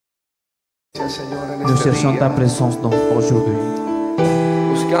Señor, en Nous este cherchons ta día. présence aujourd'hui.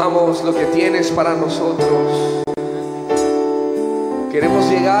 Buscamos lo que tienes para nosotros. Queremos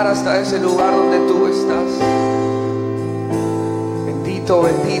llegar hasta ese lugar donde tú estás. Bendito,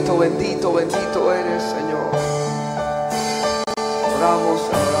 bendito, bendito, bendito eres, Señor. Oramos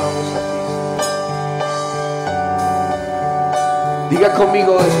a ti. Diga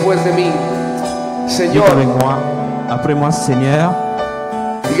conmigo después de mí, Dites Señor. avec moi, après moi, Seigneur.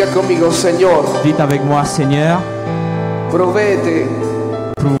 Diga conmigo, Señor. Dites avec moi, Seigneur, Provéete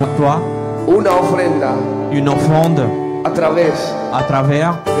pour-toi una ofrenda une offrande a través à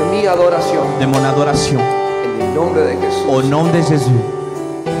travers de mi adoración. de mon adoration. En el nombre de Jesús. Au nom de Jésus.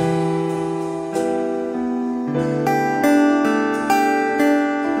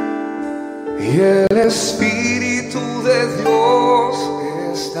 Y el Espíritu de Dios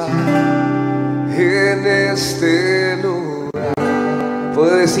está en este lugar.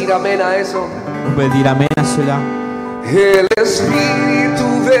 ¿Puede decir amén a eso? Vous pouvez dire Amen à cela. El Espíritu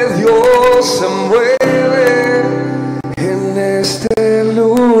de Dios se mueve en este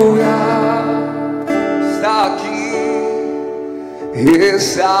lugar.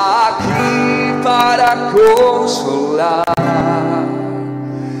 Está aquí para consolar.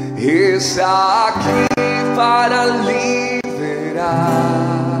 Está aquí para liberar.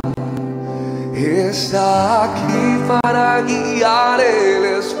 Está aquí para guiar. El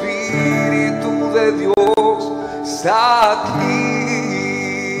Espíritu de Dios está aquí.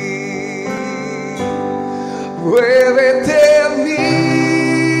 Muévete en mí,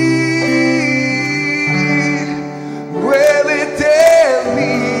 muévete en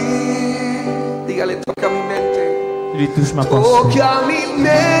mí. Dígale, toca mi mente. Lui touche ma pensée. Toca mi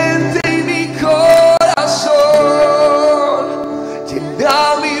mente y mi corazón. Llena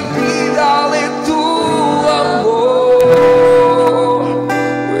mi vida de tu amor.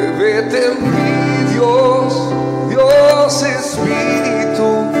 Muévete en mí, Dios, Dios Espíritu,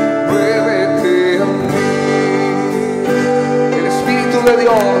 muévete en mí. El Espíritu de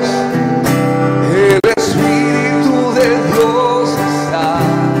Dios, el Espíritu de Dios está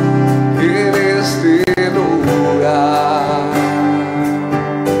en este lugar.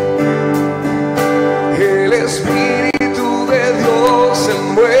 El Espíritu de Dios se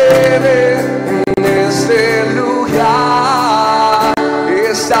mueve en este lugar.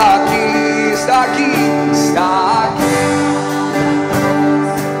 Está aquí, está aquí, está aquí.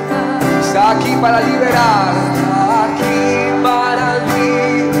 Está aquí para liberar, está aquí para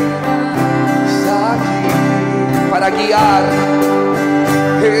liberar, está aquí para guiar.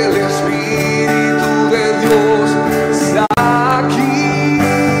 El Espíritu de Dios está aquí.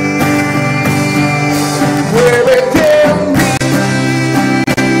 Muévete en mí,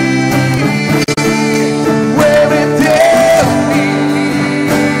 muévete en mí.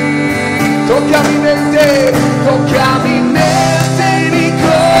 Toca mi mente, toca mi mente y mi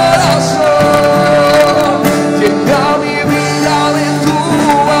corazón. Llena mi vida de tu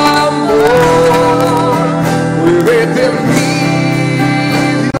amor. Muévete en mí,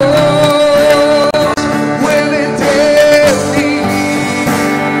 Dios. Muévete en mí.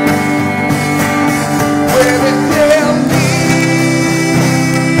 Muévete en mí.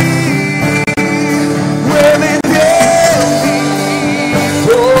 Muévete en mí.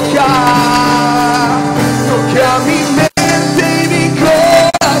 Toca mi mente y mi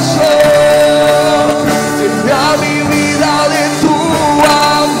corazón. Llena mi vida de tu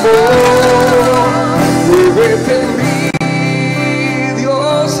amor. Muévete en mí,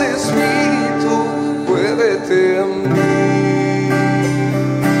 Dios Espíritu, muévete en mí.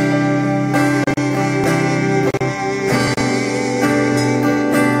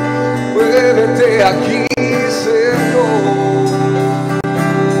 Muévete aquí, Señor.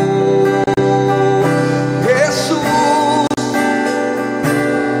 Jesús,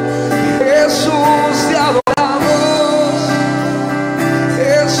 Jesús, te adoramos.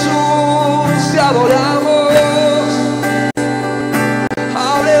 Jesús, te adoramos.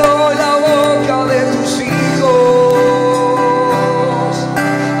 Abre hoy la boca de tus hijos.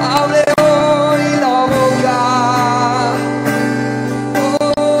 Abre hoy la boca.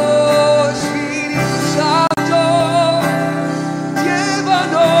 Oh, Espíritu Santo,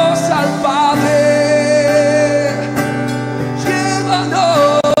 llévanos al Padre.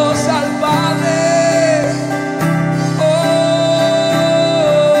 Llévanos al Padre.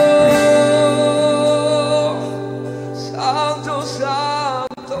 Oh, Santo,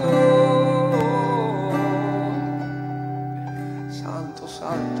 Santo. Santo,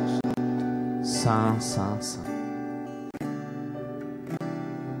 Santo. Saint, Saint, Saint.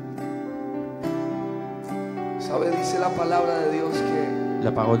 ¿Sabe? Dice la palabra de Dios que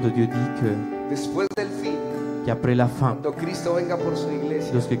La parole de Dieu dit que después del fin, qu'après la fin, cuando Cristo venga por su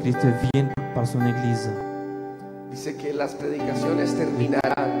iglesia, lorsque Christ vienne par son Église, dice que las predicaciones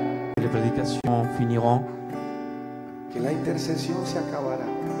terminarán, que les prédications finiront, que la intercesión se acabará,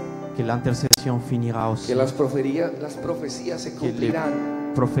 que l'intercession finira aussi, que las profecías se que les cumplirán.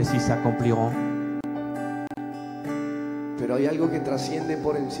 prophéties s'accompliront. Pero hay algo que trasciende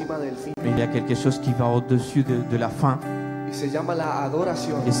por encima del fin Mais il y a quelque chose qui va au-dessus de la fin y se llama la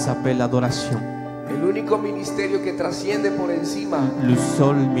adoración. et ça s'appelle l'adoration. El único ministerio que trasciende por encima Le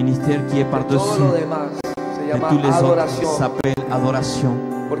seul ministère qui est de todo par-dessus lo demás se de llama tous les autres adoración. s'appelle adoration.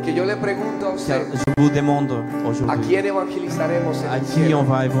 Porque yo le pregunto a Car usted, je vous demande ¿a aujourd'hui, quién evangelizaremos en à el qui cielo? on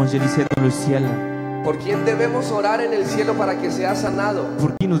va évangéliser dans le ciel? ¿Por quién debemos orar en el cielo para que sea sanado?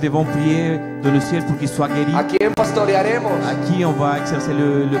 Pour qui nous devons prier dans le ciel pour qu'il soit guéri? ¿A quién pastorearemos? À qui on va exercer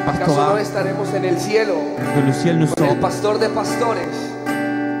le ¿Acaso no pastorat? estaremos en el cielo Dans le ciel nous con el sommes. pastor de pastores?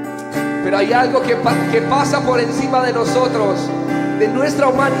 Pero hay algo que pasa por encima de nosotros, de nuestra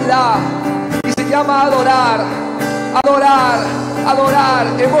humanidad, y se llama adorar, adorar, adorar.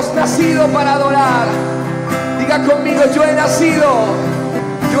 Hemos nacido para adorar. Diga conmigo, yo he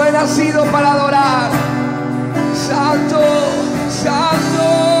nacido para adorar. Santo,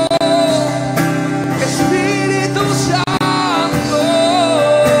 Santo, Espíritu Santo.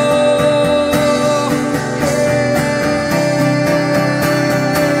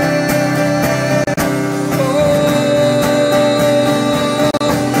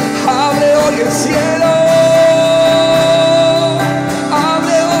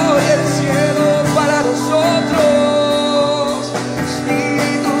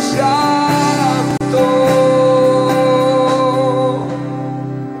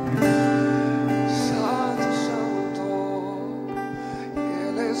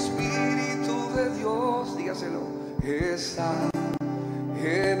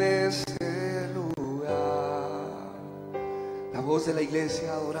 De la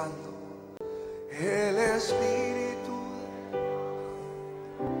iglesia adorando el Espíritu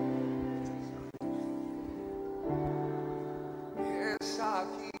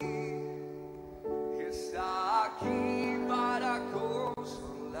está aquí para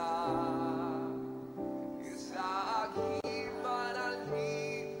consolar, está aquí para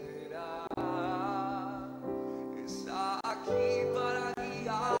liberar, está aquí para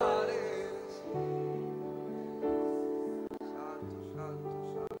guiar.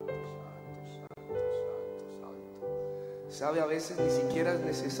 Sabe, a veces ni siquiera es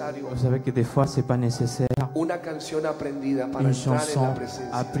necesario Vous savez que des fois c'est pas nécessaire una canción aprendida para une entrar en chanson la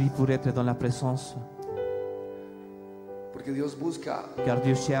presencia, apprise pour être dans la présence, porque Dios busca car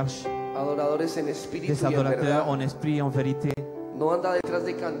Dieu cherche adoradores en espíritu des y en adorateurs verdad. en esprit et en vérité. No anda detrás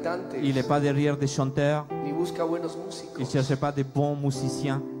de cantantes, Il n'est pas derrière des chanteurs, ni busca buenos il ne músicos. cherche pas des bons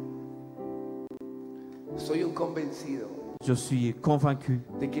musiciens. Soy un convencido Je suis convaincu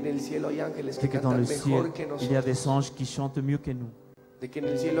de que en el cielo hay ángeles que que dans cantan le ciel, mejor que il y a des nosotros, anges qui chantent mieux que nous. de que en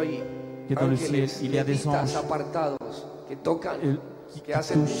el cielo hay Que dans le ciel, ángeles il y a des levitas anges apartados que tocan, qui que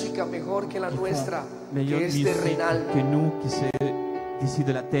hacen touchent, música mejor que la qui font nuestra, meilleure que es musique terrenal. que nous, qui c'est d'ici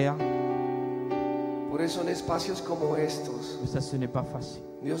de la terre. Por eso en espacios como estos, Mais ça, ce n'est pas facile.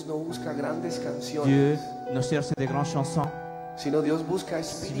 Dios no busca grandes Dieu canciones, ne cherche des grandes chansons, sino Dios busca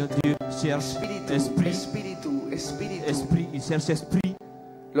sinon espíritu, Dieu cherche espíritu, esprit, espíritu, espíritu. esprit, il cherche esprit.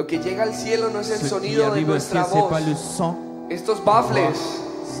 Lo que llega al cielo no es el Ce qui sonido de arrive au nuestra ciel, c'est voz. pas le son, Estos baffles,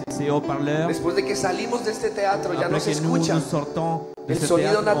 c'est haut-parleurs. después de que salimos de este teatro, ya no Après se que nous escuchan. sortons de El ce sonido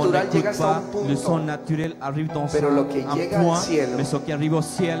théâtre, on natural n'écoute llega hasta pas, un punto. le son naturel arrive dans Pero lo que un llega al point, cielo mais ce qui arrive au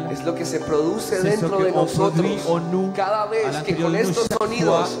ciel, es lo que se produce c'est ce dentro de qu'on produit nosotros en nous, cada à vez que l'intérieur con de nous, estos chaque fois,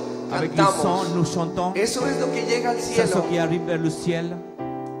 sonidos avec le son, cantamos. nous chantons. Eso es lo que llega al C'est ce cielo. qui arrive vers le ciel.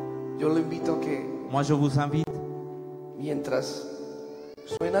 Yo lo invito a que Moi, je vous invite, mientras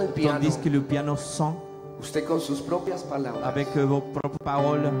suena el piano, tandis que le piano sonne, usted con sus propias palabras avec vos propres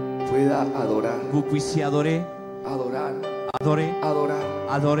paroles, pueda adorar, vous puissiez adorer, adorar, adorer, adorar,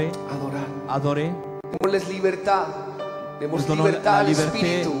 adorer, adorar. adorer. Démosles libertad, demos Nous donnons libertad la al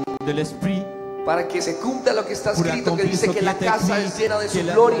liberté Espíritu de l'esprit para que se cumpla lo que está pour escrito, que accomplir ce dice que qui la est casa écrit, es llena de que su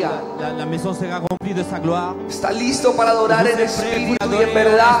la, gloria. la maison sera remplie de sa gloire. Está listo para adorar Vous en êtes prêts pour espíritu y adorer en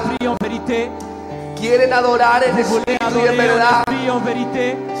verdad. en esprit, en vérité. Quieren adorar en Vous voulez espíritu y adorer en en verdad. esprit, en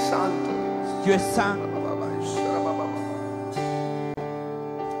vérité. Santo. Dieu est saint.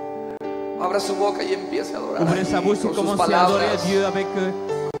 Abra su boca y empiece a adorar Ouvrez sa allí bouche et con sus commencez à adorer palabras, Dieu avec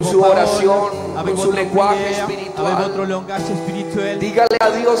su vos oración, paroles, avec con su votre lenguaje prière, avec espiritual. votre langage spirituel. Dígale a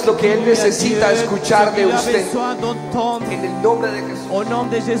Dios lo que Él necesita Dieu escuchar ce de qu'il a usted. besoin d'entendre. En el nombre de Jesús. Au nom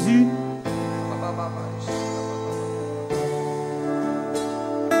de Jésus,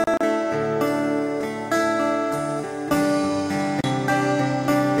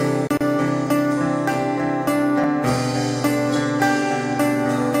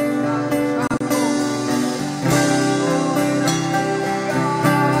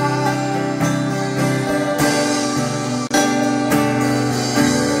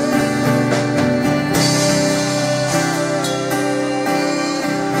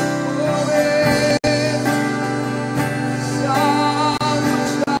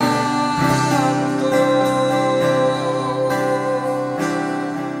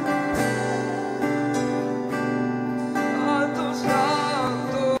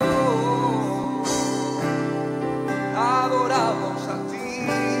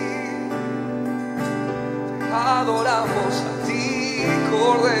 adoramos a ti,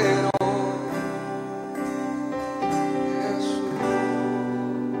 Cordero.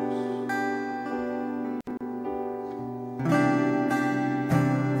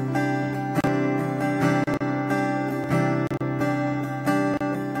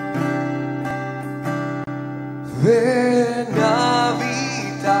 Ven a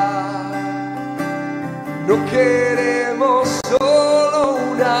habitar, no queremos solo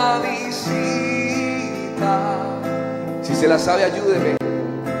una visita. Si se la sabe, ayúdeme,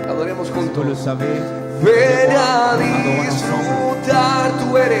 adoremos Tú juntos. le savez. Ven a disfrutar,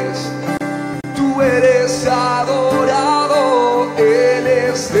 tú eres adorado en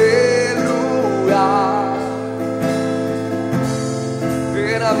este lugar.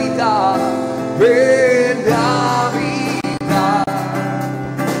 Ven a habitar, ven a habitar.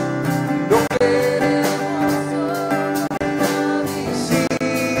 No queremos una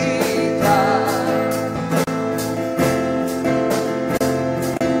visita.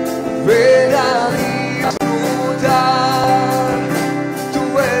 Ven a disfrutar, tú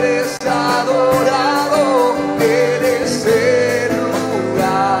eres adorado en este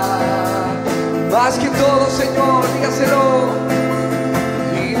lugar. Más que todo, Señor, dígaselo.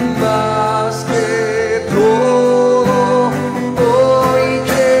 Y más que todo, hoy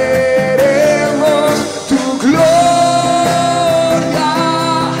queremos tu gloria,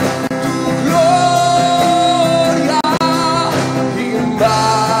 y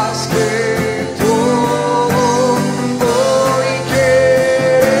más que todo, hoy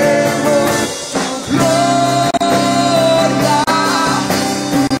queremos tu gloria,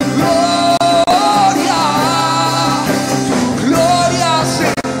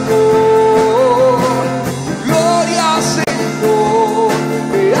 Señor,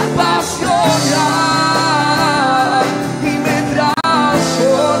 me apasiona y me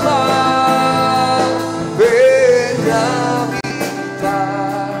transforma. Ven a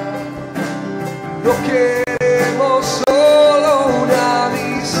habitar, no queremos solo una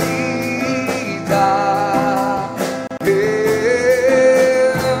visita.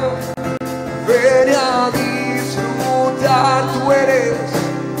 Ven a disfrutar, tú eres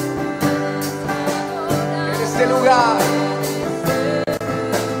en este lugar.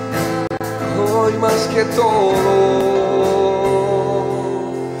 Hoy más que todo,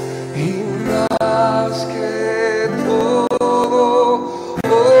 y más que todo,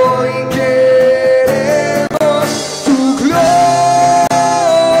 hoy queremos tu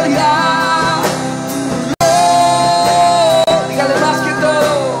gloria, dígale más que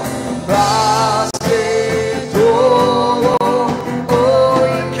todo,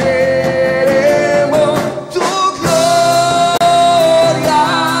 hoy queremos tu gloria.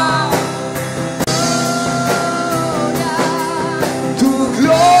 Tu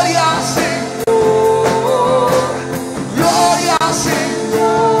gloria,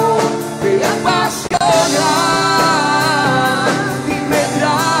 Señor, me apasiona y me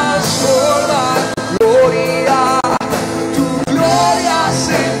transforma. Gloria, tu gloria,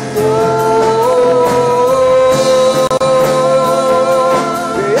 Señor,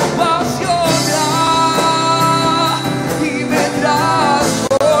 me apasiona y me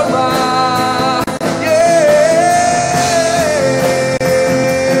transforma.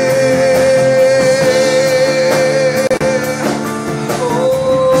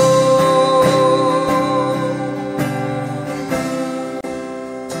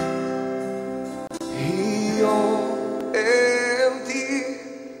 Y yo en ti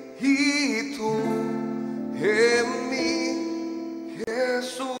y tú en mí,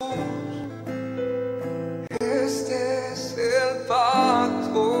 Jesús. Este es el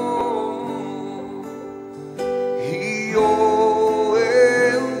pacto. Y yo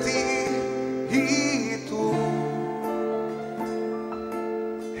en ti y tú,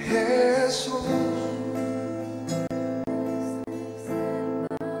 Jesús.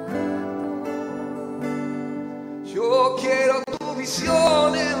 Yo quiero tu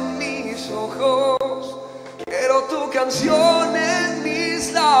visión en mis ojos, quiero tu canción en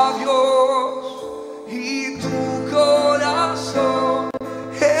mis labios y tu corazón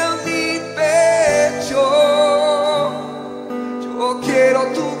en mi pecho. Yo quiero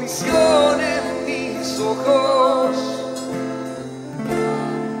tu visión en mis ojos.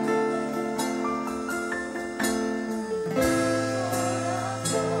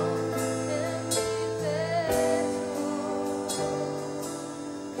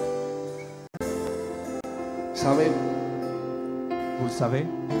 ¿Saben? Vous le savez,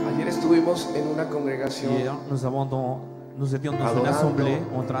 Ayer estuvimos en una congregación hier, nous étions dans une Adorando. assemblée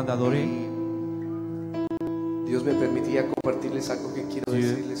en train d'adorer. Dios me permitía compartirles algo que quiero Dieu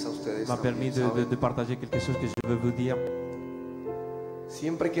decirles a ustedes m'a también, permis ¿saben? de partager quelque chose que je veux vous dire.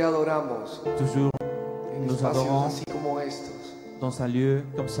 Siempre que adoramos Toujours, en nous espacios adorons así como estos, dans un lieu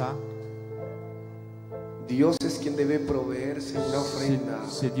comme ça. Dios es quien debe proveerse una ofrenda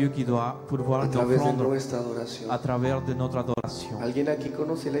C'est Dieu qui doit pourvoir a une través de offrande nuestra adoración. à travers de notre adoration. ¿Alguien aquí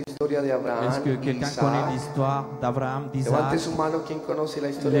conoce la historia de Est-ce Abraham que y quelqu'un connaît Isaac? l'histoire d'Abraham, Levante d'Isaac? su mano quien conoce la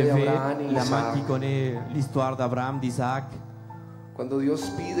historia de Levez Abraham y la main qui Isaac. connaît l'histoire d'Abraham, d'Isaac. Cuando Dios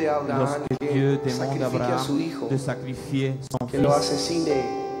pide a Abraham Lorsque Dieu que demande à sacrifique a su Abraham hijo, de sacrifier son que lo fils, asesine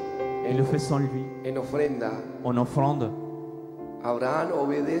il le fait sans lui, en ofrenda, en offrande. Abraham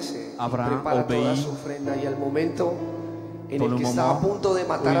obedece Abraham y prepara toda obéit su ofrenda, y al momento en Dans el le que está a moment punto de où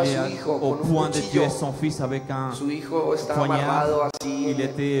matar a il su est hijo au con un point de cuchillo, tuer son fils avec un su hijo está poignard, amarrado así il en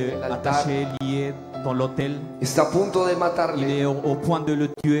était el altar, attaché, lié dans l'autel. está a punto de Il matarle. est au point de le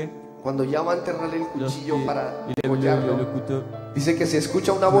tuer. Cuando ya va a enterrarle el cuchillo Lorsqu'il para lève le degollarlo, couteau, dice que se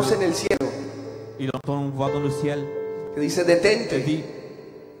escucha una voz en el cielo il entend une voix dans le ciel que dice: et detente, dit: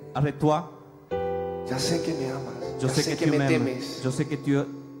 arrête-toi, ya sé que me amas, je ya sais sé que que tu me m'aimes, temes. je sais que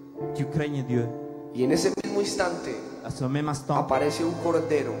tu craignes Dieu. Y en ese mismo instante À ce même instant, aparece un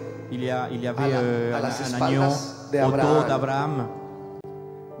cordero il y avait a las un agneau espaldas de au dos Abraham. d'Abraham.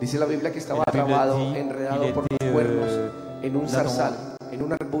 Dice la Biblia que estaba La Biblia trabado, dit, enredado il por los était, cuernos en un là zarzal, en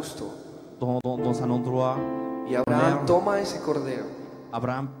un arbusto. Dans un endroit. Y Abraham Herbe. toma ese cordero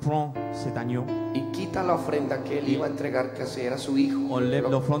Abraham prend cet agneau, y quita la ofrenda que él iba a entregar, que era su hijo. enlève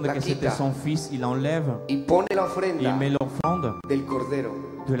l'offrande La que c'était quita son fils, il enlève y pone la et ofrenda il met l'offrande del cordero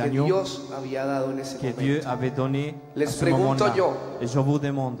de que l'agneau Dios había dado en ese que momento. Dieu avait donné à Les ce pregunto moment-là. yo, Et je vous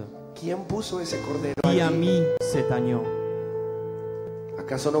demande, ¿quién puso ese cordero qui a allí? mis cet agneau?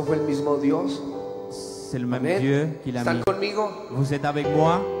 ¿Acaso no fue el mismo Dios? C'est le même Amén. Dieu qui l'a ¿Están mis. conmigo? Vous êtes avec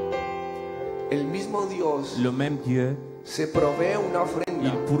moi? El mismo Dios Le même Dieu, se provee una il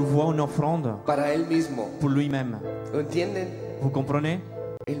ofrenda pourvoit une offrande para él mismo. pour lui-même. ¿Lo entienden? Vous comprenez?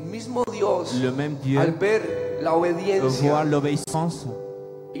 El mismo Dios, Le même Dieu al ver la voit obediencia l'obéissance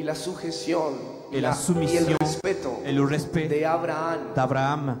y la sujeción et la y el soumission respeto et le respect de Abraham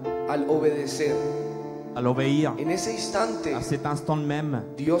d'Abraham al obedecer, à l'obéir. en ese instante À cet instant même,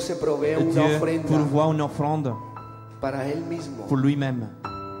 Dios se provee una Dieu ofrenda pourvoit une offrande para él mismo. pour lui-même.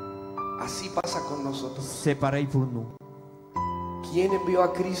 Así pasa con nosotros. C'est pareil pour nous. ¿Quién envió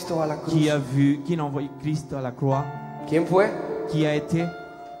a Cristo a la cruz? Qui a envoyé Christ à la croix? ¿Quién fue? Qui a été?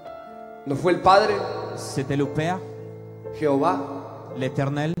 ¿No fue el Padre, C'était le Père, Jehová,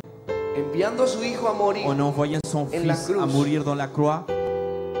 l'Éternel, enviando a su Hijo a morir? en envoyant son En la Fils cruz. à mourir dans la croix?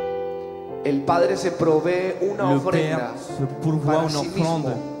 El Padre se provee una Le ofrenda Père se pourvoit para une sí offrande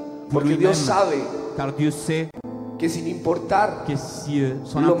mismo, pour porque lui-même, Dios sabe car Dieu sait que sin importar que si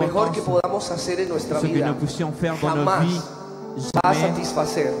son lo mejor que importance, podamos hacer en nuestra ce que vida, nous puissions faire dans nos jamás vies, va a jamais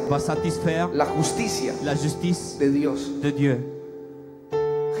satisfacer va satisfaire la justicia la justice de Dios. de Dieu.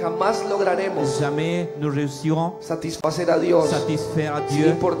 Jamás lograremos Jamais nous réussirons satisfacer a Dios satisfaire à sin Dieu,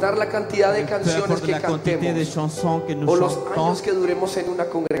 importar la cantidad de peu canciones importe que la quantité de cantemos chansons que nous o los chantons, años que duremos en una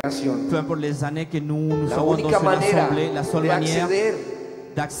congregación. peu importe les années que nous La serons dans única une manera assemblée, la seule de manière acceder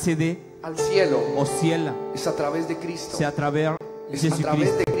d'accéder al cielo au ciel, es a través de Cristo. c'est à travers Es a través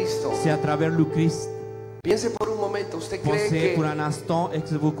Jésus-Christ, de Cristo. c'est à travers le Christ. Piense por un momento, ¿usted cree Pensez pour que un instant,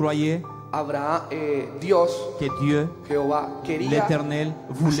 est-ce que vous croyez Abraham, Dios, que Dieu, Jehová, quería l'Éternel,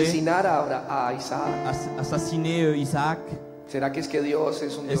 voulait asesinar a Isaac? assassiner Isaac? ¿Será que es que Dios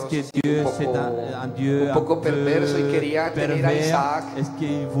es un Dios Est-ce que así Dieu, un c'est poco, un Dieu un poco un peu perverso y quería tener a pervers? Isaac Est-ce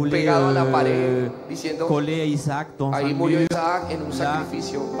qu'il voulait pegado a la pared diciendo, coller Isaac dans ahí un murió mur? Isaac en un Là,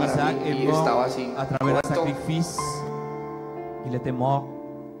 sacrificio para Isaac mí, y est mort estaba así à travers un muerto? sacrifice. Il était mort.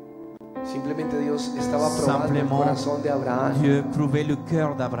 Simplemente Dios estaba probando el Simplement, corazón de Abraham, Dieu prouvait le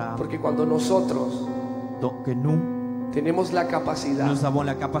cœur d'Abraham. porque cuando nosotros Donc nous, tenemos la capacidad nous avons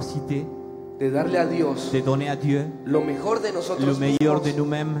la capacité de darle a Dios de donner à Dieu lo mejor de le nosotros meilleur mismos de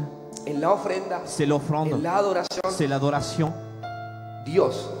nous-mêmes. en la ofrenda, C'est l'offrande, en la adoración, c'est l'adoration.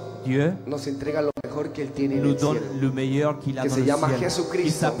 Dios Dieu nos entrega lo mejor que Él tiene en nous el donne cielo. le meilleur qu'il a Que dans se le llama ciel. Jesucristo.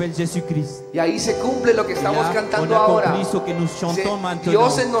 Il s'appelle Jésus-Christ. Y ahí se cumple lo que Et estamos là, on cantando ahora. accomplit ce que nous Dice, chantons maintenant.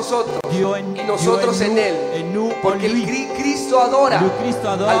 Dios en nosotros Dieu en, y nosotros Dieu en Él. et nous en Porque el lui. Cristo adora Le Christ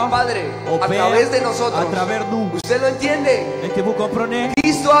adore al Padre au a Père través de nosotros. à travers nous. ¿Usted lo entiende? Est-ce que vous comprenez?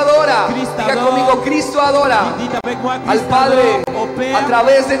 Cristo adora. Cristo Diga adora. conmigo, Cristo adora Dites avec moi, al Christ Padre adore au Père a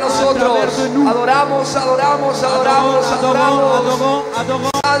través de à nosotros. travers de nous. Adoramos, adoramos, adoramos, Adorons, adoramos.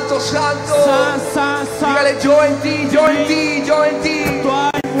 adorons. Santo, santo. Saint, saint, saint. Dígale, yo en ti, yo en ti, yo en ti. Toi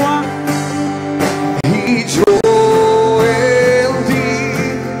et moi. Y yo en ti,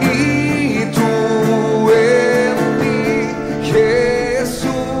 y tú en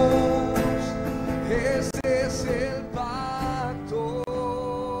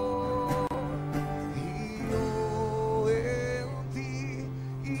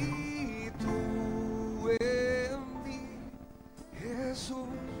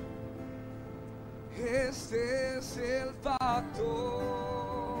Este es el pacto.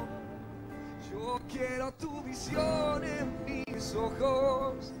 Yo quiero tu visión en mis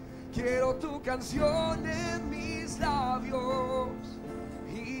ojos, quiero tu canción en mis labios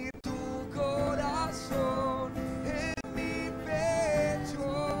y tu corazón en mi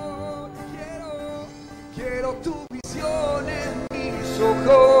pecho. Quiero tu visión en mis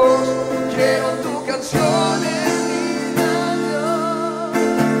ojos, quiero tu canción en mis labios.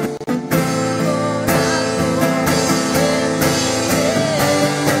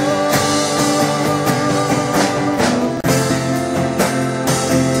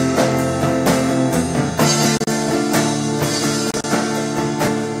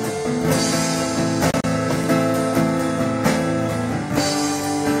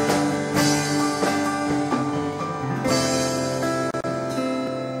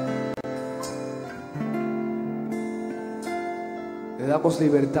 Le damos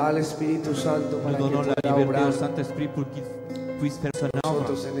libertad al Espíritu Santo Nous para que donnons la pueda liberté obrar au Saint-Esprit pour qu'il puisse faire son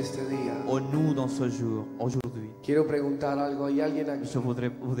nosotros œuvre en este día. en nous dans ce jour, aujourd'hui. Quiero preguntar algo. ¿Hay alguien aquí Je voudrais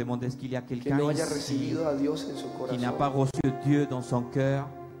vous demander, est-ce qu'il y a que quelqu'un no haya ici recibido a Dios en su qui n'a pas corazón? reçu Dieu dans son cœur?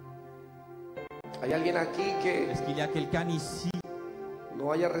 ¿Hay alguien aquí que Est-ce qu'il y a quelqu'un ici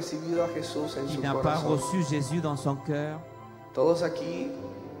no haya recibido a Jesús en qui su n'a pas corazón? reçu Jésus dans son cœur? Todos aquí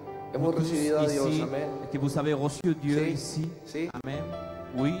hemos Vous tous recibido a Dios. ici, Amén. que vous avez reçu Dieu Sí, ici? sí. Amen.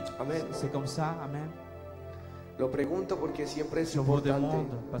 Oui, Amen. c'est comme ça. Amen. Lo pregunto porque siempre es Je vous importante demande,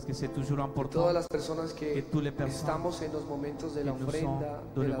 parce que c'est toujours que important, todas las personas que que toutes les personnes estamos en los momentos de que la nous sommes ofrenda,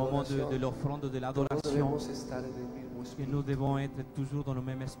 dans de le la moment de adoración, l'offrande, de todos l'adoration, debemos estar en el mismo que espíritu. nous devons être toujours dans le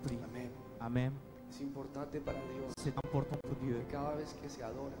même esprit. Amén. Amen. Es importante para Dios C'est important pour Dieu que cada vez que se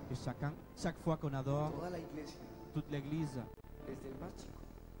adora, que chaque fois qu'on adore, toda la iglesia, toute l'Église, desde el más chico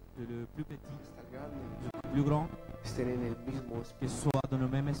de le plus petit, hasta el grande, le plus grand, estén en el mismo que espíritu. soit dans le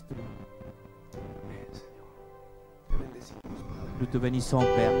même esprit. Amén, Señor. Te bendecimos, Padre. Nous te bénissons,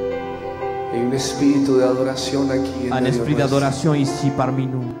 Père. Hay un espíritu de adoración aquí en Un medio esprit nuestro. d'adoration ici parmi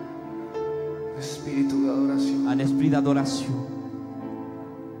nous. Espíritu de adoración. Un esprit d'adoration.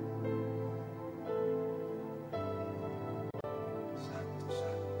 Santo,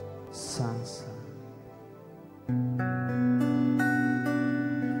 santo. Saint, Saint.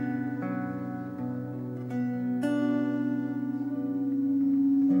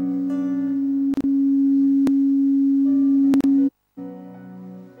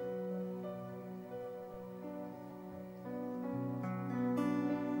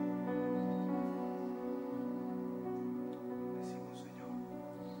 Decimos,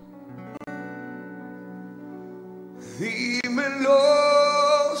 Señor. Dímelo,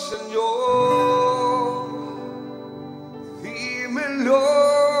 Señor. Dímelo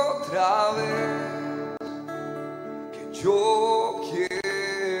otra vez, que yo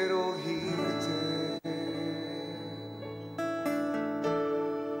quiero oírte.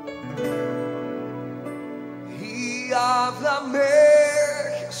 Y háblame,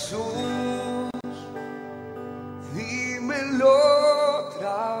 Jesús. Dímelo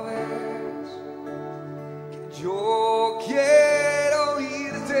otra vez, que yo quiero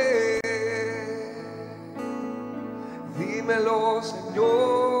oírte. Dímelo,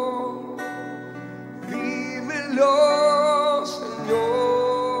 Señor. Dímelo,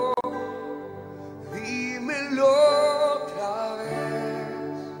 Señor. Dímelo otra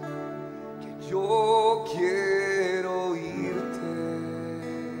vez, que yo quiero oírte.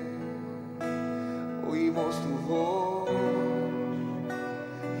 Oímos tu voz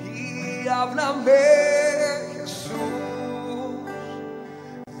y háblame, Jesús.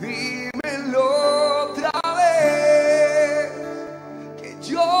 Dímelo otra vez, que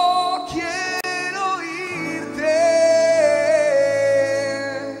yo quiero oírte.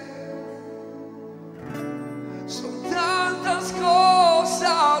 Son tantas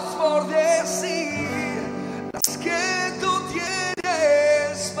cosas por decir, las que tú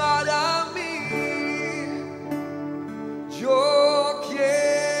tienes para mí. Yo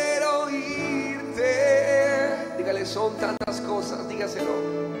quiero oírte. Dígale, son tantas cosas, dígaselo.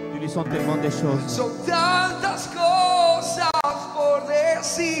 Nous lisons tellement des choses. Son tantas cosas por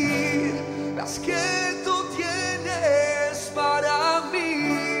decir, las que tú tienes para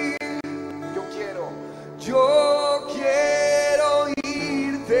mí. Yo quiero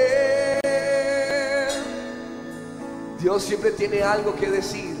oírte. Dios siempre tiene algo que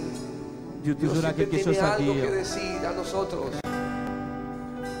decir. Dieu Dios toujours a siempre quelque tiene chose à algo que dire. decir a nosotros.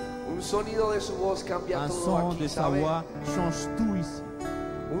 Un sonido de su voz cambia Un todo son aquí, de sa ¿sabe? voix change tout ici.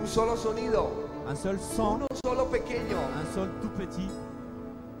 Un solo sonido, Un seul son, uno solo pequeño, un seul tout petit,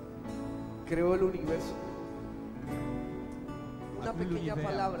 creó el universo. Una plus pequeña l'univers.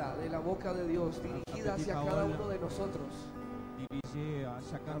 palabra de la boca de Dios dirigida hacia cada uno de nosotros Dirigé à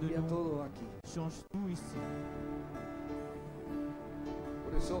chacun de cambia nous. todo aquí. Change tout ici.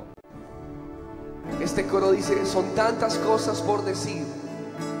 Por eso este coro dice, son tantas cosas por decir,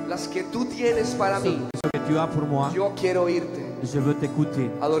 las que tú tienes para mí. Ce que tu as pour moi, Yo quiero oírte. je veux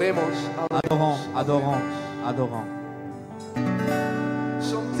t'écouter. Adoremos, Adorons, adorons, adoremos. adorons.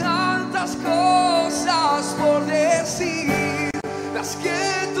 Son tantas cosas por decir, las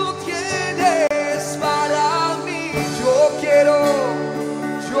que tú tienes para mí. Yo quiero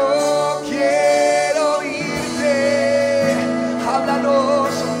oírte. Háblanos,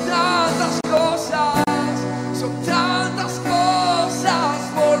 son tantas cosas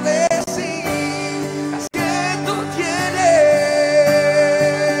por decir, las que tú tienes.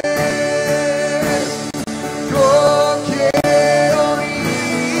 Yo quiero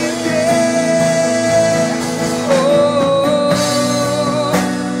oírte. Oh,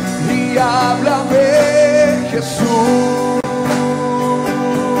 y háblame, Jesús.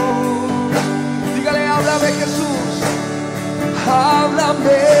 Dígale, háblame, Jesús.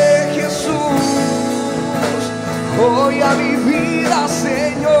 Háblame, Jesús. Hoy a mi vida,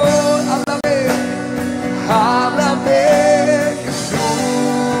 Señor. Háblame, háblame, Jesús.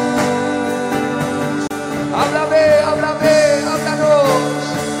 Háblame, háblame, háblanos.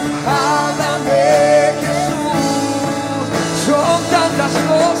 Háblame, Jesús. Son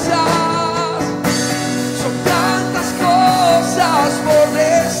tantas cosas por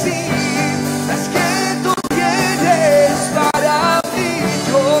decir, las que tú tienes para mí.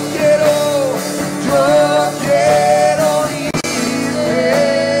 Yo quiero oírte.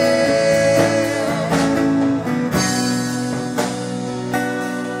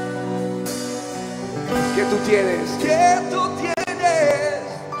 ¿Qué tú tienes? ¿Qué tú tienes?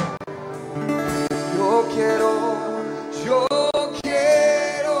 Yo quiero.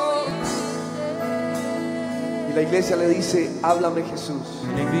 Y la iglesia le dice, háblame, Jesús.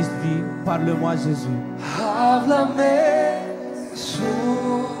 L'Église dit, parle-moi Jésus. Háblame, Jesús.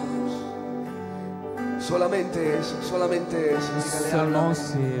 Solamente eso, solamente eso. Dígale, Seulement háblame.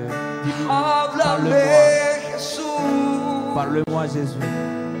 c'est dis-lui, Háblame, parle-moi. Jesús. Parle-moi Jésus.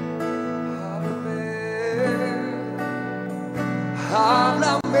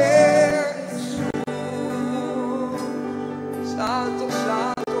 Háblame, Jesús. Santo,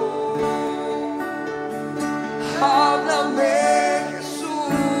 santo. Háblame,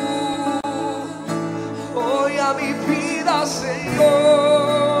 Jesús. Hoy a mi vida,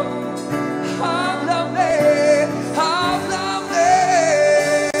 Señor. Háblame, háblame.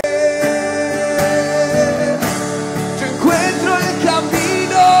 Yo encuentro el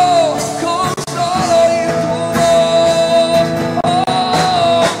camino con solo oír tu voz.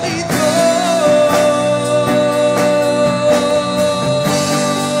 Oh, mi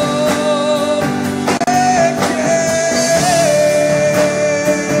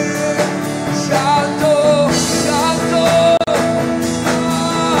Santo, santo,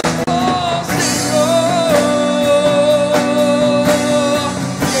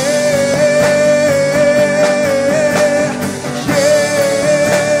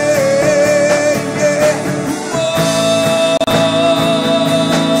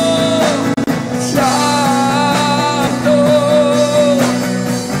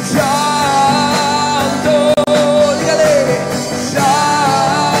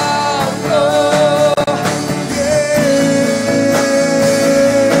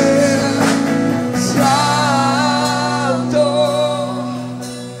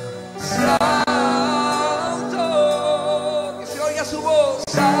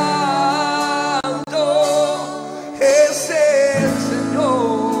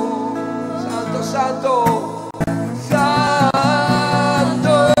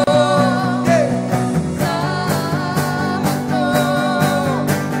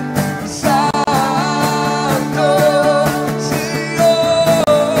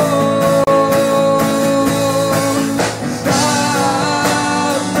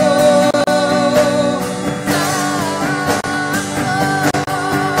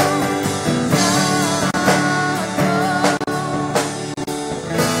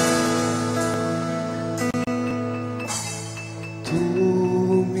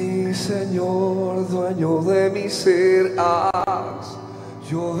 ser, haz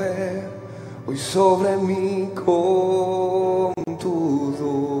llover hoy sobre mí con tu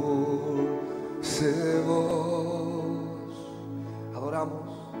dulce voz. Adoramos.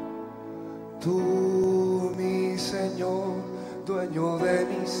 Tú, mi Señor, dueño de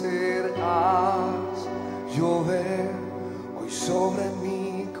mi ser, haz llover hoy sobre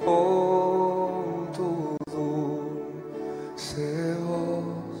mí con tu dulce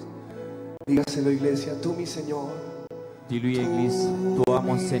Dígaselo, iglesia, tú mi Señor. Dis-lui, Église, toi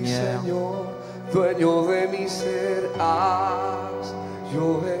mon Seigneur, Señor, dueño de mi ser, haz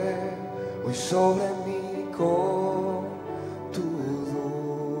llover hoy sobre mí con tu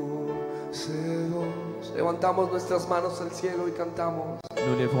dulce voz. Levantamos nuestras manos al cielo y cantamos.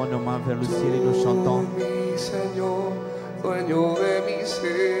 nous lèverons nos mains vers le ciel et nous chantons. Mi Señor, dueño de mi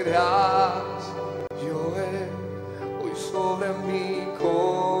ser, haz llover hoy sobre mí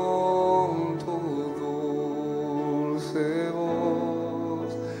con tu dulce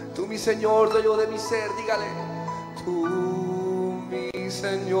voz. Tú mi Señor, dueño de mi ser, dígale. Tú mi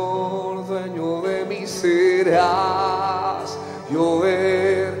Señor, dueño de mi ser, haz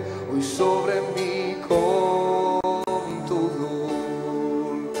llover hoy sobre mí con tu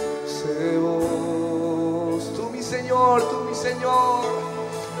dulce voz. Tú mi Señor, tú mi Señor,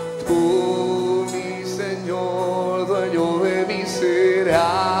 tú mi Señor, dueño de mi ser,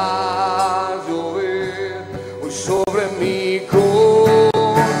 haz llover hoy sobre mí con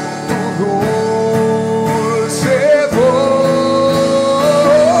tu dulce voz.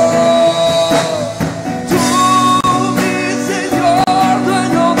 Tú mi Señor,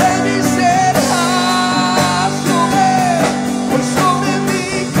 dueño de mi ser, haz llover hoy sobre mí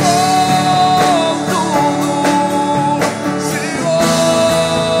con tu dulce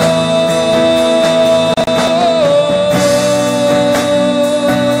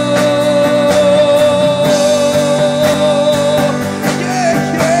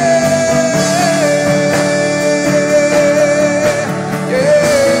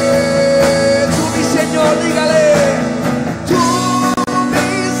Tú mi Señor, dígale. Tú mi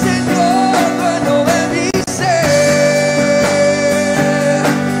Señor, dueño de mi ser,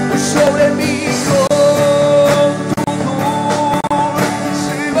 sobre mí con tu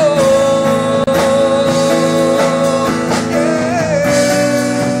dulce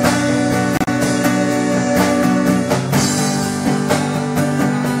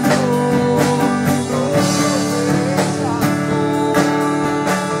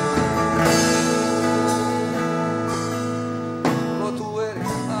Solo tú eres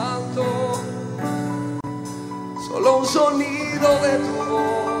santo, solo un sonido de tu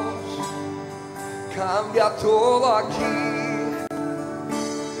voz cambia todo aquí.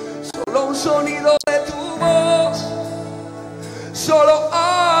 Solo un sonido de tu voz, solo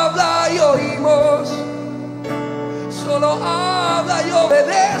habla y oímos, solo habla y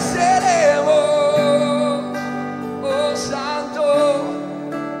obedeceremos. Oh Santo,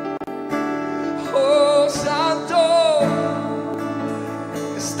 oh Santo,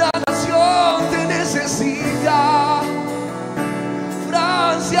 esta nación te necesita,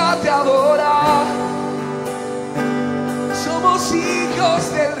 Francia te adora. Somos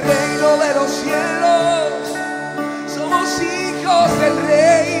hijos del reino de los cielos, somos hijos del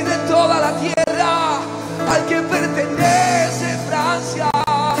rey de toda la tierra, al que pertenece Francia.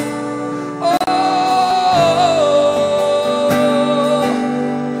 Oh,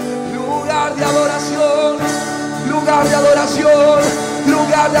 lugar de adoración, lugar de adoración,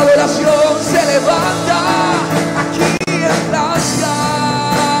 lugar de adoración se levanta aquí en Francia.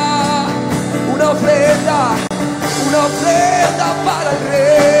 Una ofrenda para el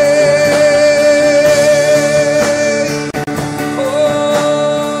rey.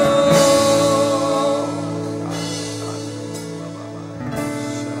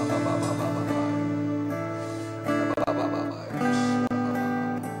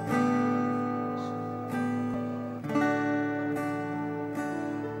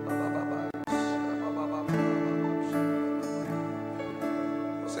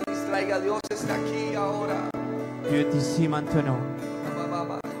 No se distraiga, Dios está aquí ahora. Dieu est ici maintenant.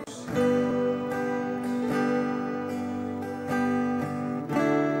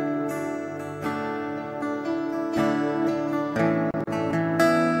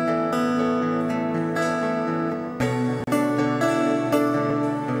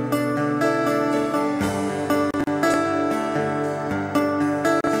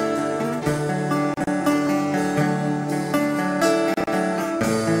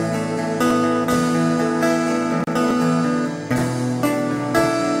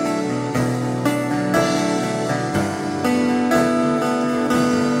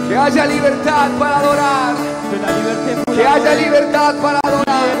 Que haya libertad para adorar. De la liberté pour Que haya adorer. libertad para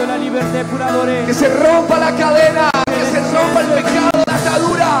adorar. De la liberté pour adorer. Que se rompa la cadena. Que se rompa el pecado, la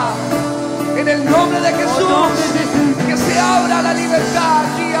atadura. En el nombre de Au nom Jesús. de Jésus. Que se abra la libertad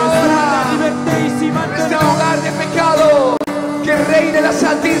aquí Que soit la ahora. liberté ici En este maintenant. lugar de pecado. Que reine la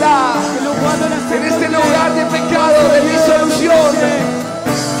santidad. Que le roi de la En sainteté. este lugar de pecado, de disolución.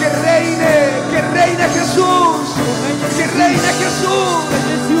 Que reine Jesús. Que reine Jesús. Que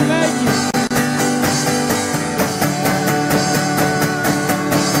Jésus règne.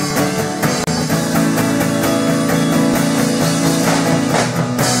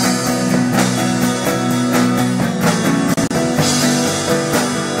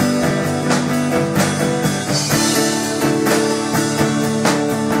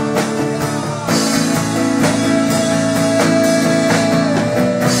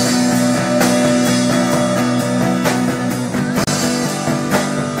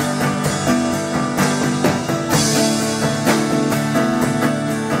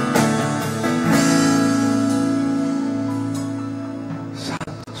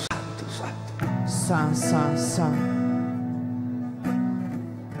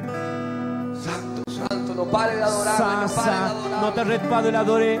 pare de adorarle, Saint, no pare de Saint. Ne adorarle. t'arrête pas de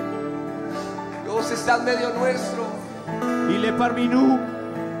l'adorer. Dios está en medio nuestro. Il est parmi nous.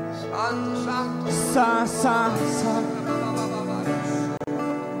 Santo, santo. Saint, Saint, Saint.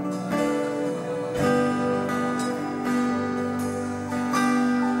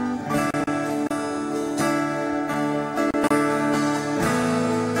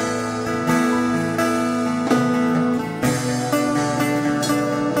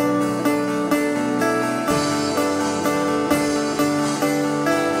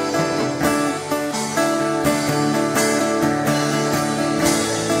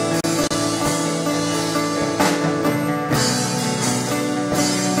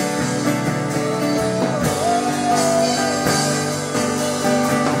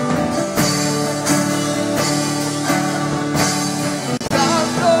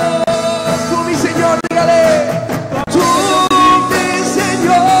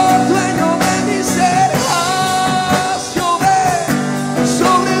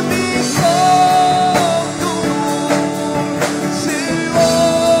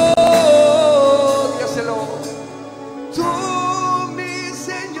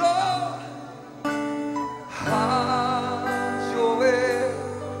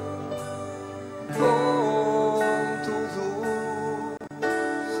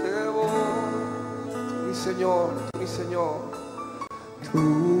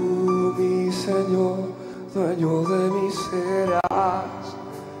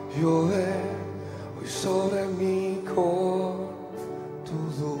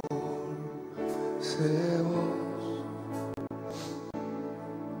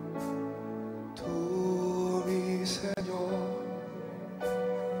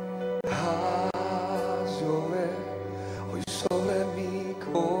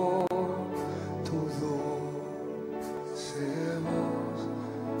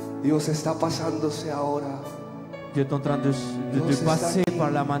 Dios está pasándose ahora. Dieu est en train de passer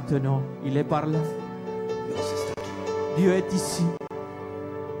par là maintenant. Il est par là. Dios está aquí. Dieu est ici.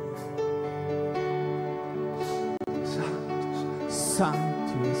 Saint,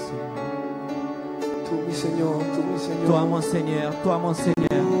 tu es Seigneur. Tú mi Señor, tú mi Señor. Toi mon Seigneur, toi mon Seigneur.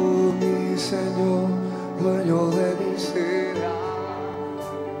 Tú mi Señor, dueño de mi ser.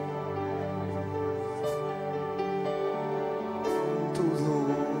 Tu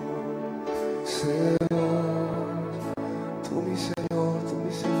dulce voz. Tú mi Señor, tú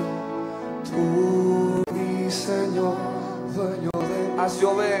mi Señor. Tú mi Señor, dueño de. Haz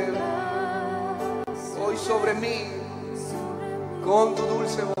llover hoy sobre mí con tu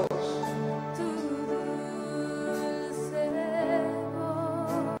dulce voz.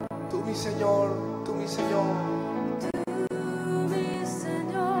 Señor, tú mi Señor, mi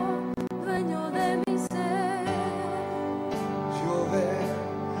Señor, dueño de mi ser. Llover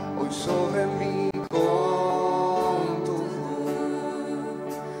hoy sobre mí con tu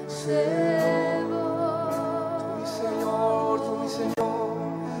dulce voz. Tú mi Señor, tú mi Señor,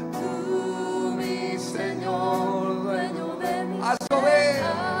 Tú mi Señor, dueño de mi ser. haz llover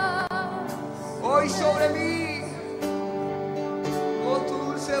hoy sobre mí con tu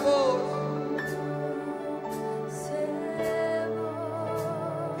dulce voz.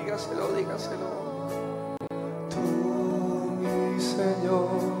 Dígaselo. Tú, mi Señor,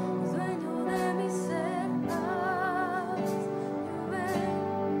 Dueño de mi ser, haz llover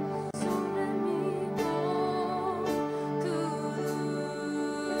sobre mí con tu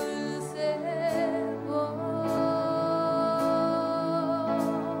dulce voz.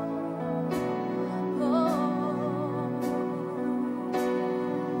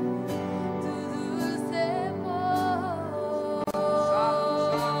 Tu dulce voz.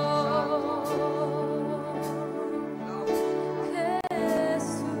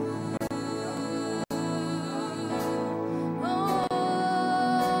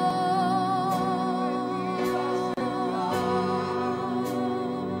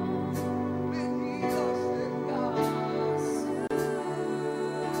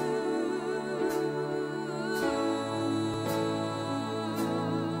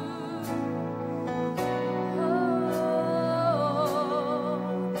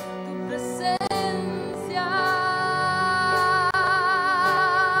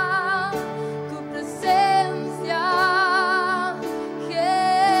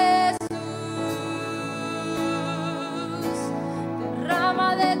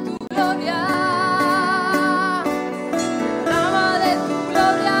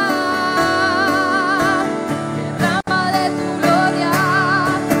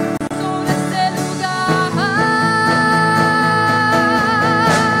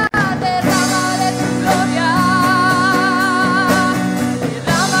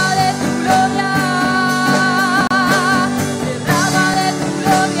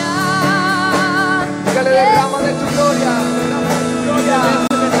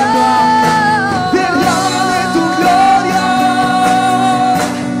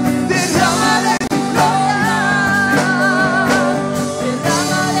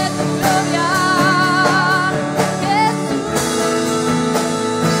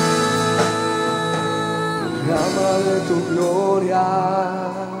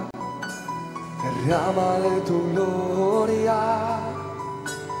 derrama de tu gloria,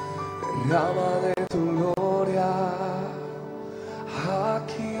 derrama de tu gloria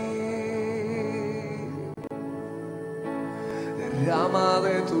aquí, derrama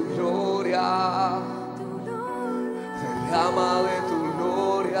de tu gloria, derrama de tu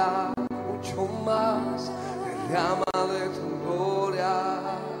gloria, mucho más, derrama de tu gloria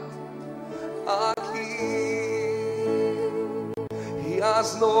aquí, y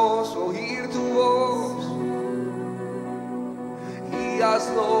haznos oír tu voz, y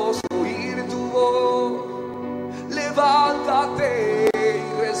haznos oír tu voz, levántate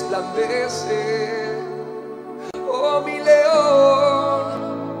y resplandece, oh mi león,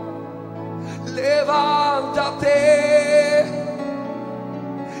 levántate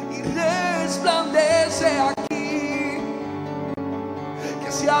y resplandece aquí,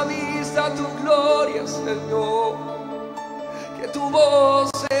 que sea vista tu gloria, Señor, que tu voz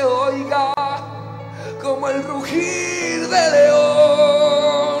se oiga como el rugir de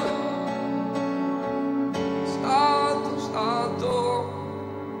león. Santo, santo,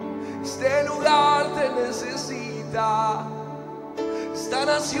 este lugar te necesita, esta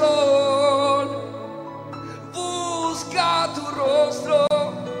nación busca tu rostro,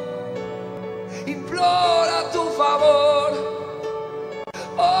 implora tu favor,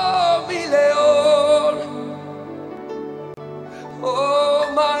 oh mi león, oh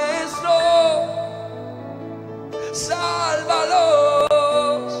maestro, sálvalos,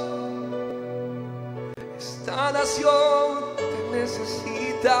 esta nación te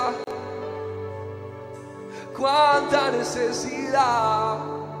necesita, cuánta necesidad.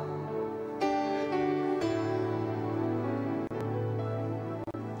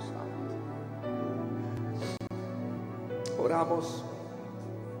 Oramos.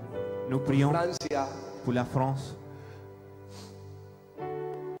 Nous prions Francia, pour la France,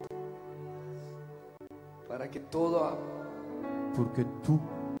 para que todo pour que tout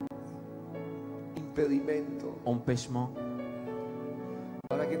impedimento, empêchement,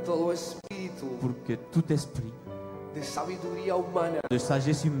 para que todo espíritu pour que tout esprit de sabiduría humana, de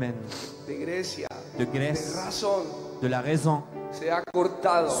sagesse humaine, de Grecia, de de Grèce, razón, de la raison, sea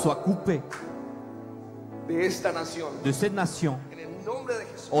cortado soit coupé de esta nación. de cette nation. En el nombre de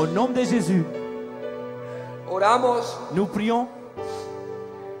Jesús. Au nom de Jésus, Oramos. nous prions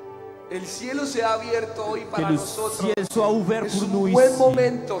El cielo se ha abierto hoy que para le nosotros. ciel soit ouvert Es pour un nous buen ici.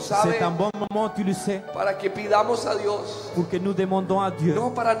 momento, ¿sabe? C'est un bon moment, tu le sais, Para que pidamos a Dios, pour que nous demandons à Dieu,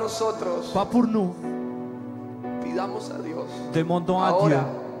 no para nosotros, pas pour nous, pidamos a Dios demandons à Ahora.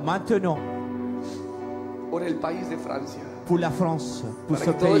 Dieu maintenant por el país de Francia, pour la France, pour para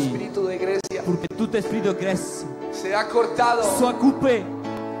ce que todo pays, espíritu de Grecia pour que tout esprit de Grèce sea cortado, soit coupé,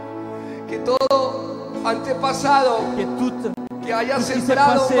 que todo antepasado que tout que haya ce qui s'est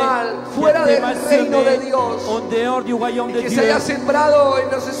sembrado passé, mal qui fuera a été del mal reino de semé Dios, en dehors du royaume y de que se Dieu, haya sembrado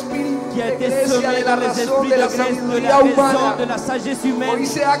en los espíritus qui a de été Grecia, semé de la dans les razón, esprits de de la Grèce, de sabiduría la raison, humana, de la sagesse hoy humaine,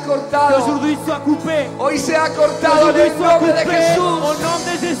 sea cortado, qu'aujourd'hui soit coupé, hoy sea cortado en qu'aujourd'hui el soit nombre de coupé au Jesús, nom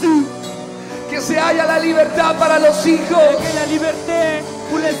de Jésus, que se haya la libertad para los et hijos, que la liberté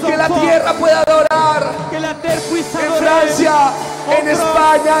pour les que la enfants, tierra pueda adorar que la terre puisse en adorer, Francia, en France,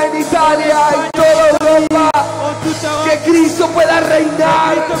 España, en Italia, en España, toda Europa, en toute Europe, que Cristo pueda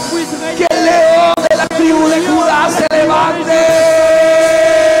reinar, que Cristo puisse que régner, el león de la tribu de Judá se levante,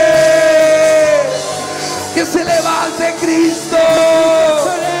 que se levante Cristo,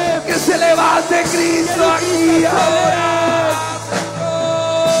 que se levante Cristo aquí ahora,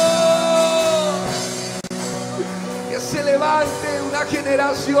 que se levante una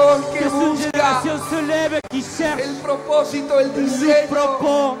generación que que cette busca génération se lève, qui cherche el propósito, el le diseño,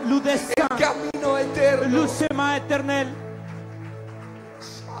 propos, le destin, el camino eterno. le chemin éternel.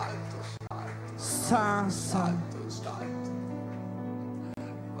 Santo, Saint, saint,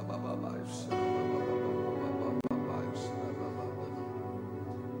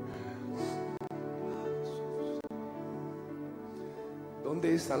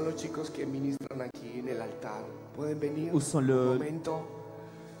 ¿Dónde están los chicos que ministran aquí en el altar? ¿Pueden venir? Où sont Un le momento.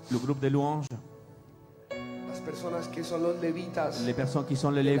 groupe de louanges, Las personas que son los levitas les personnes qui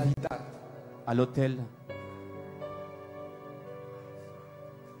sont les del lévites altar. à l'autel?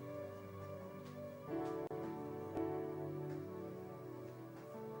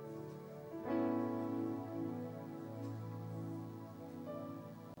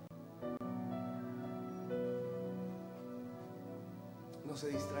 No se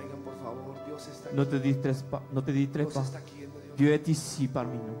distraigan, por favor. Dios está aquí. Ne te distrais pas, ne te distrais Dios pas. está aquí en medio de Dieu est ici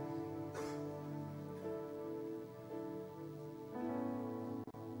parmi nous.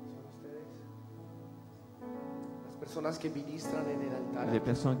 Las personas que ministran en el altar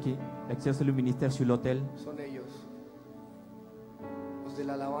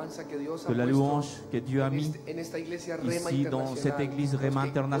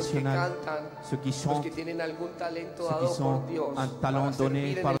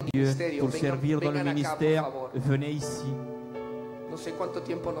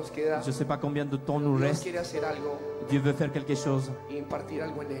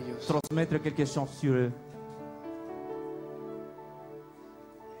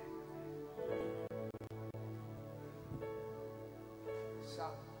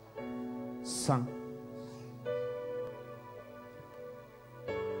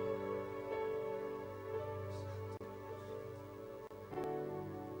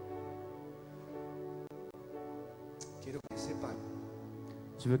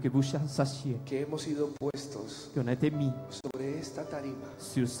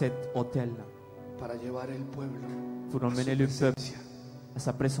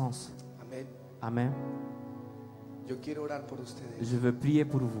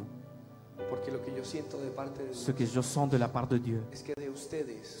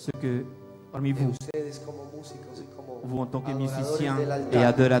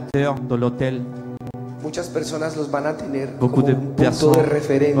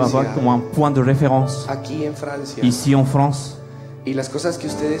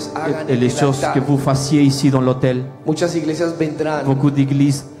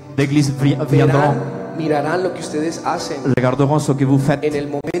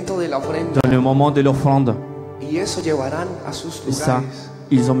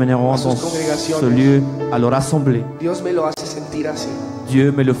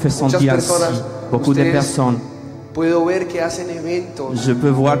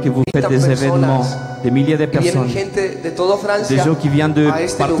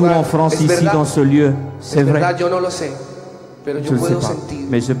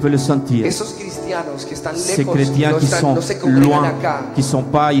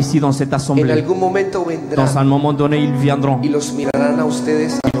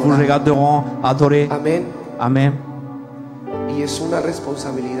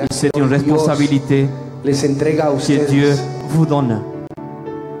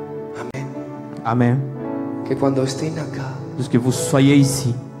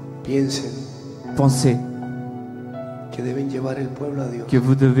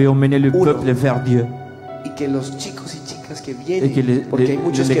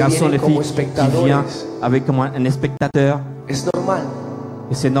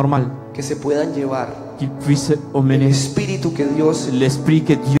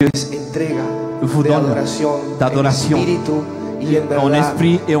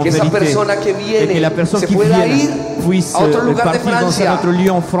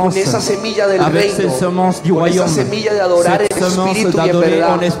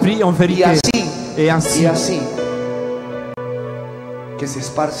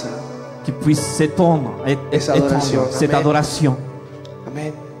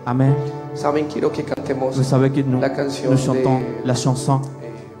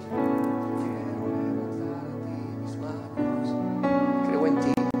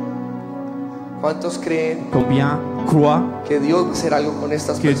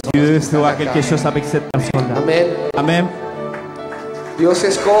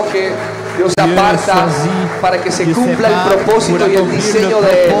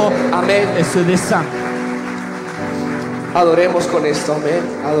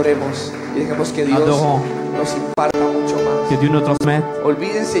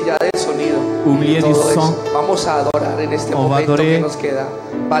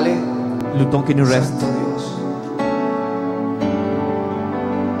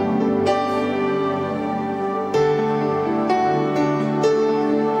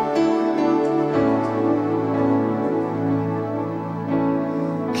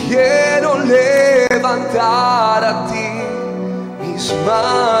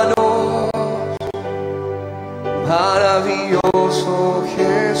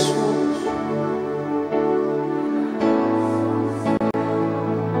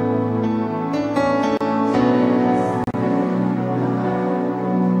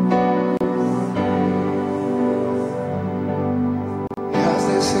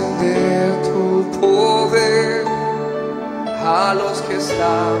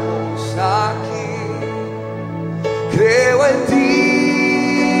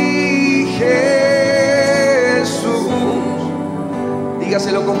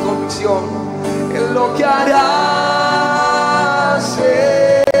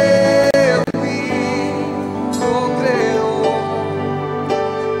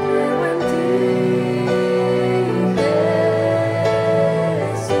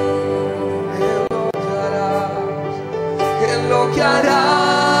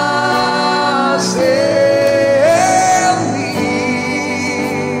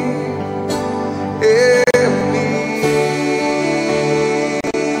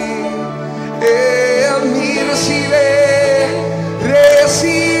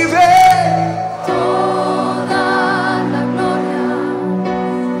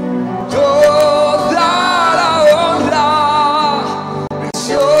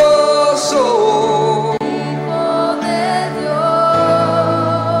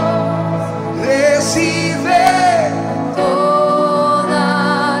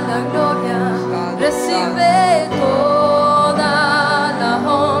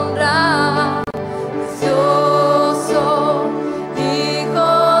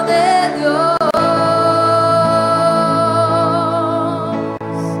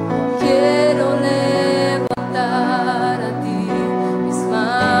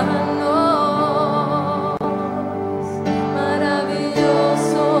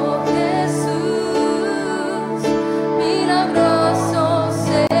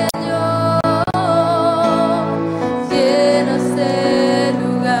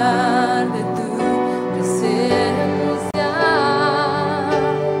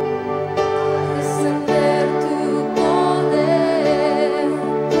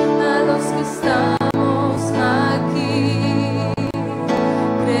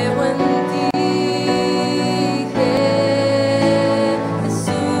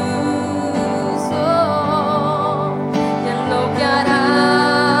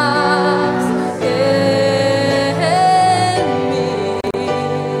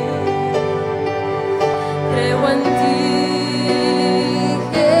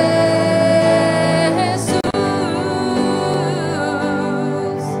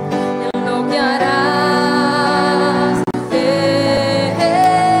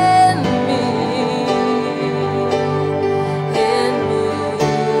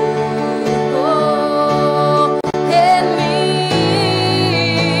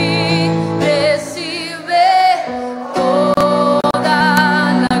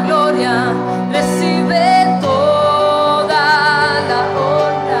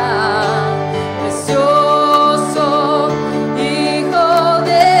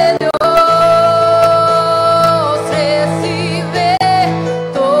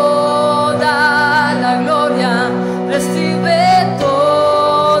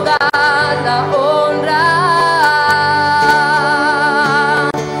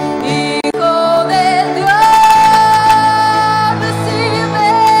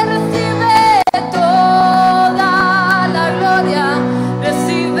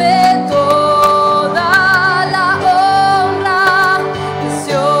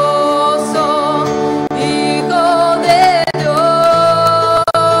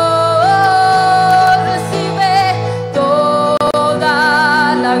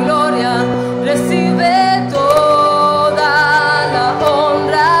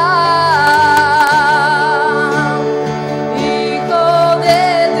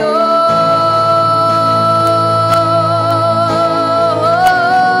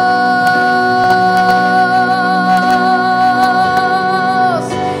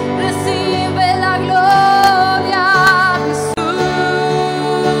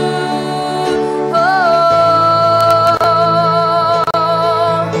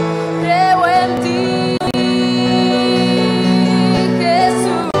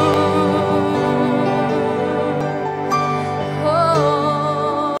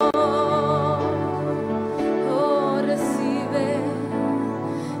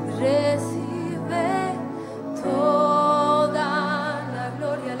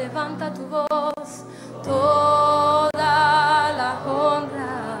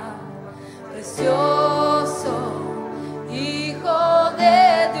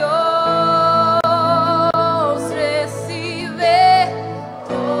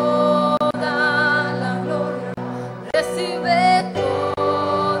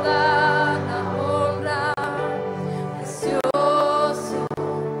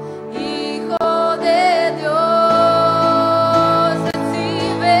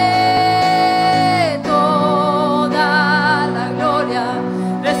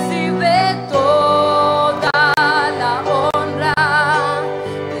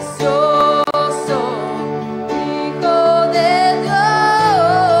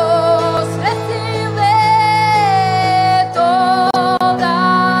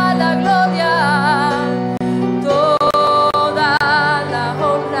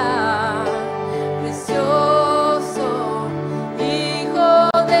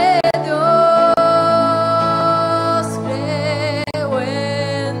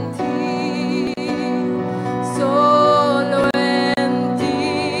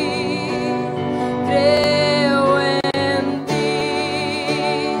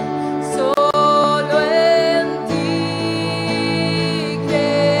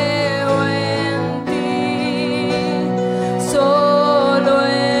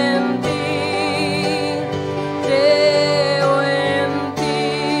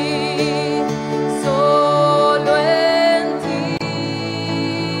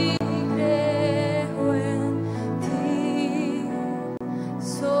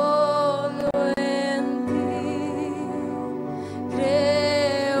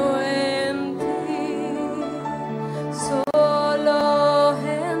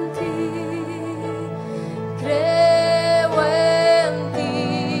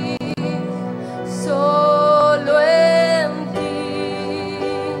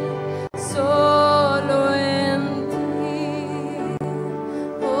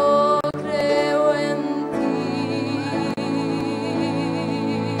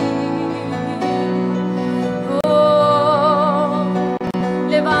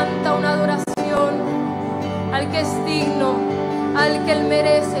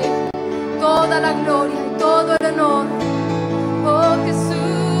merece toda la gloria y todo el honor. Oh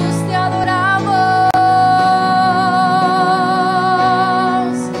Jesús, te adoramos.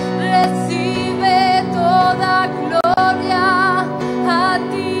 Recibe toda gloria a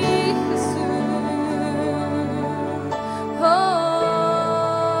ti, Jesús.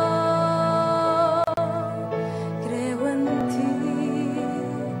 Oh, creo en ti,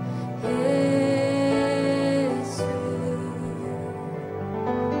 Jesús.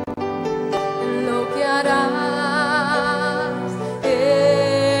 Lo que harás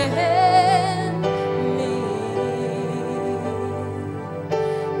en mí.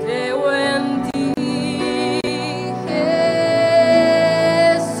 Creo en ti, Jesús,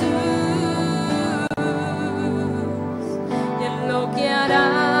 y en lo que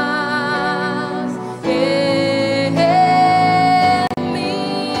harás en mí,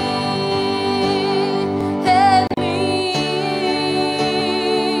 en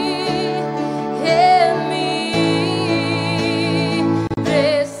mí.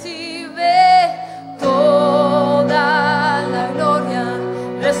 Recibe toda la gloria,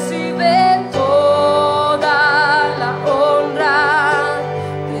 recibe toda la honra,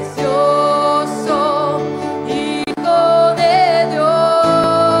 precioso Hijo de Dios.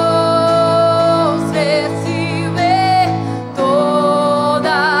 Recibe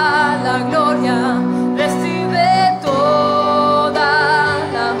toda la gloria, recibe toda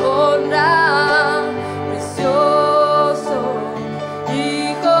la honra, precioso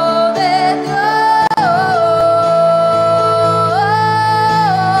Hijo de Dios.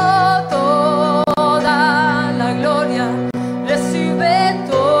 Toda la gloria, recibe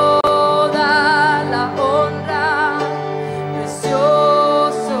toda la honra,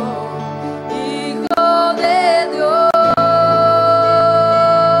 precioso Hijo de Dios.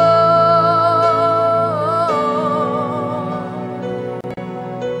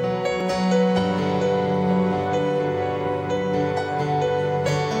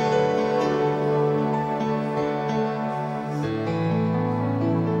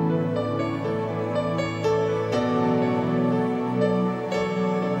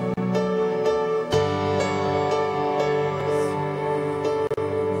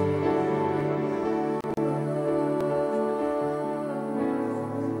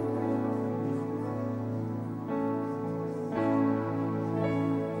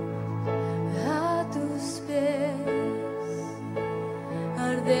 A tus pies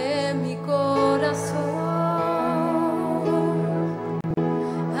arde mi corazón.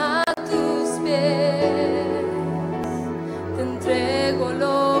 A tus pies te entrego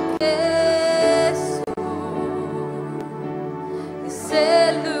lo que soy. Es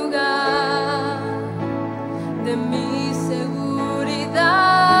el lugar de mi seguridad,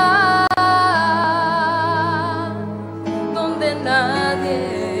 donde nadie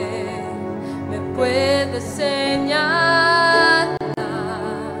me puede señalar.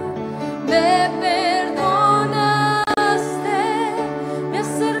 Me perdonaste, me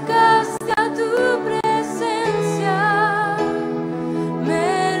acercaste a tu presencia, me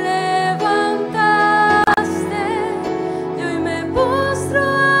levantaste y hoy me postro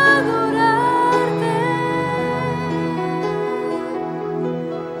a adorarte.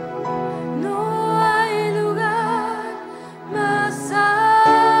 No hay lugar más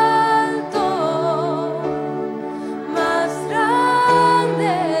alto, más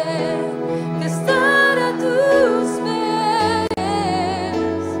grande que estar a tus pies,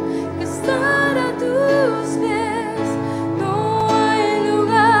 que estar a tus pies. No hay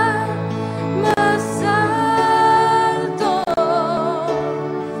lugar más alto,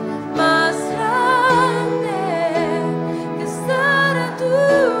 más grande que estar a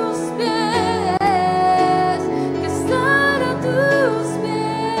tus pies, que estar a tus pies.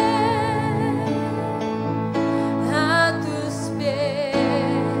 A tus pies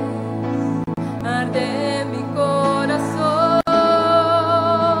arde mi corazón.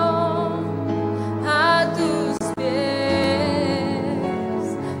 A tus pies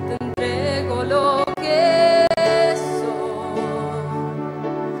te entrego lo que soy.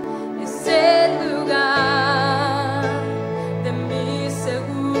 Es el lugar de mi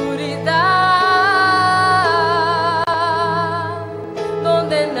seguridad,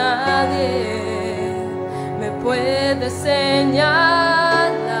 donde nadie me puede señalar.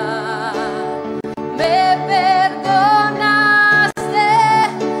 Me perdonaste,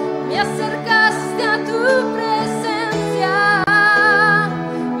 me acercaste a tu presencia,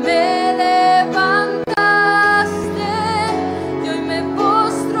 me levantaste y hoy me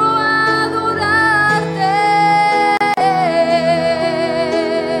postro a adorarte.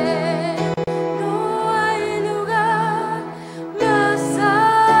 No hay lugar más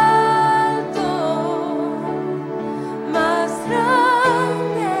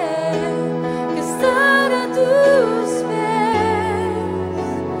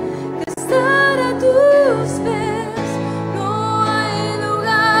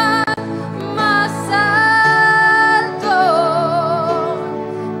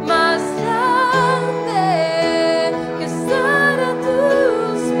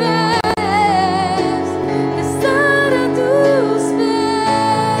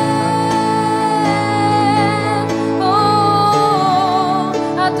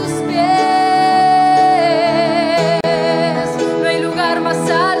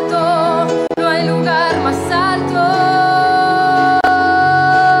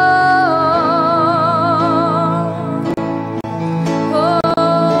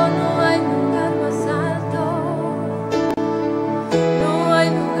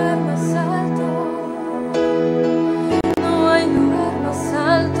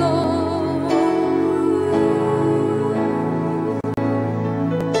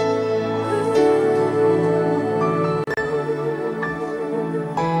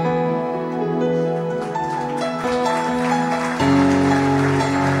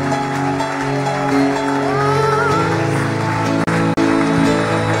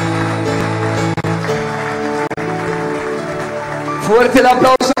el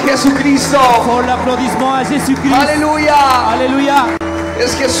aplauso a Jesucristo. Fort l'applaudissement à Jésus-Christ. Aleluya. Alléluia.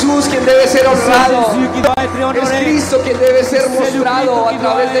 Es Jesús quien debe ser C'est honrado. Jésus qui doit être Es honoré. Cristo quien debe ser C'est le Christ mostrado a qui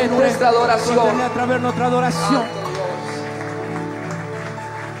doit través de être nuestra adoración. proclamé à travers notre adoration.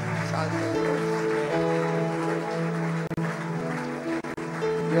 Santo Dios.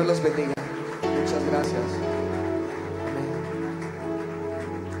 Dios los bendiga. Muchas gracias. Amén.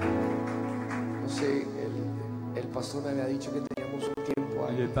 No sé, el pastor me había dicho que teníamos un tiempo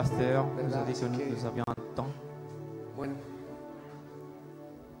ahí. Le pasteur nous ¿Verdad? a dit que Así que, nous avions un temps. bueno,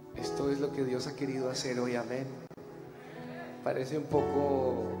 esto es lo que Dios ha querido hacer hoy. Amén. Parece un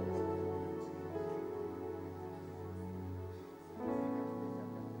poco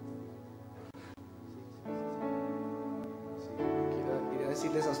quería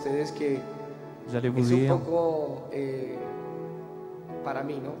decirles a ustedes que J'allais vous es un dire, poco para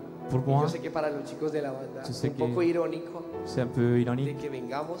mí, ¿no? pour Y moi, yo sé que para los chicos de la banda Yo es sé un que poco irónico c'est un peu de ironique. que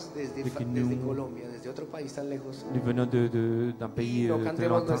vengamos desde, De que desde nous- Colombia, desde otro país tan lejos, Nous venons d'un y pays no très cantemos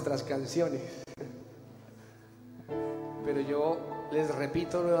lointain. nuestras canciones. Pero yo les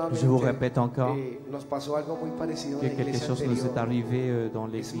repito Je vous nuevamente, répète encore nos pasó algo muy parecido en que la quelque iglesia chose nous est anterior. arrivé dans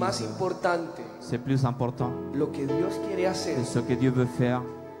Es más l'église. importante C'est plus important lo que Dios quiere hacer de ce que Dieu veut faire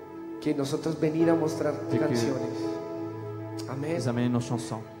que nosotros venir a mostrar que- canciones. Amén. que amener nos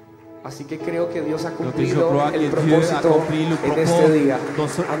chansons. Así que creo que Dios ha Donc je cumplido crois que el Dieu a propósito accompli le en este propos día.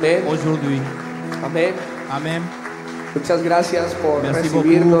 dans ce- Amén. aujourd'hui. Amén. Amen. Muchas gracias por Merci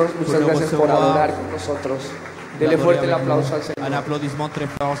recibirnos, beaucoup muchas por gracias por recevoir. adorar con nosotros. Dele fuerte el aplauso al Un Señor. applaudissement très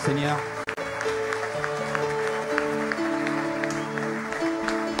fort, Seigneur.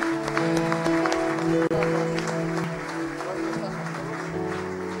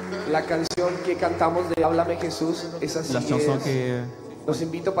 La canción que cantamos de Háblame Jesús es así. La chanson es. que Los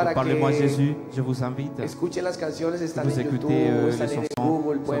invito para Parlez-moi que Jésus, je vous invite. escuchen las canciones, están Vous en écoutez YouTube, les están en chansons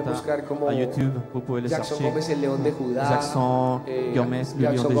Google, pueden sont buscar como à YouTube, vous pouvez les Jackson chercher. Gómez, el León de Judá, Jackson Gómez, le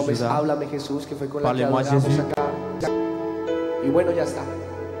Lion Jackson de Gómez, Judá. Háblame Jesús, que fue con la que Parlez-moi adoramos Jésus. acá. Y bueno, ya está.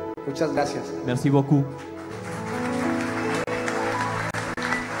 Muchas gracias. Merci beaucoup.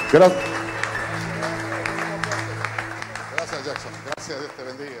 Gracias. Gracias, Jackson. Gracias, Dios te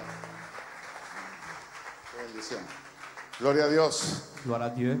bendiga. Qué bendición. Gloria a Dios. Gloire à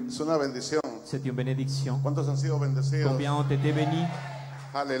Dieu. Es una bendición. C'est une bénédiction. ¿Cuántos han sido bendecidos? Combien ont été bénis?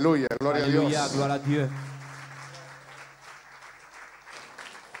 Aleluya. Gloria a Alléluia, Dios. gloire à Dieu.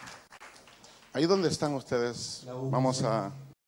 Ahí donde están ustedes, vamos a